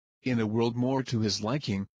In a world more to his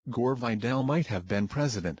liking, Gore Vidal might have been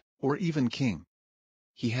president, or even king.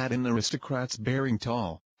 He had an aristocrat's bearing,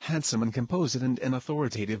 tall, handsome and composite, and an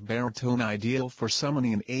authoritative baritone ideal for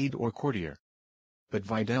summoning an aide or courtier. But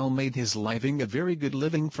Vidal made his living a very good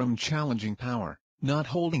living from challenging power, not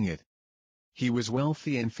holding it. He was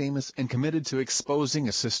wealthy and famous and committed to exposing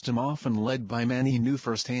a system often led by men he knew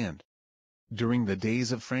firsthand. During the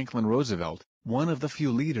days of Franklin Roosevelt, one of the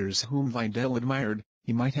few leaders whom Vidal admired,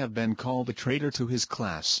 he might have been called a traitor to his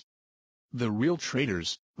class. The real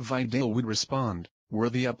traitors, Vidal would respond, were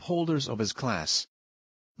the upholders of his class.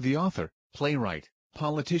 The author, playwright,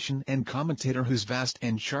 politician and commentator, whose vast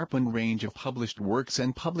and sharpened range of published works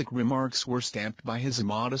and public remarks were stamped by his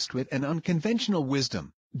immodest wit and unconventional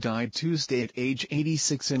wisdom, died Tuesday at age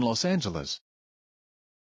 86 in Los Angeles.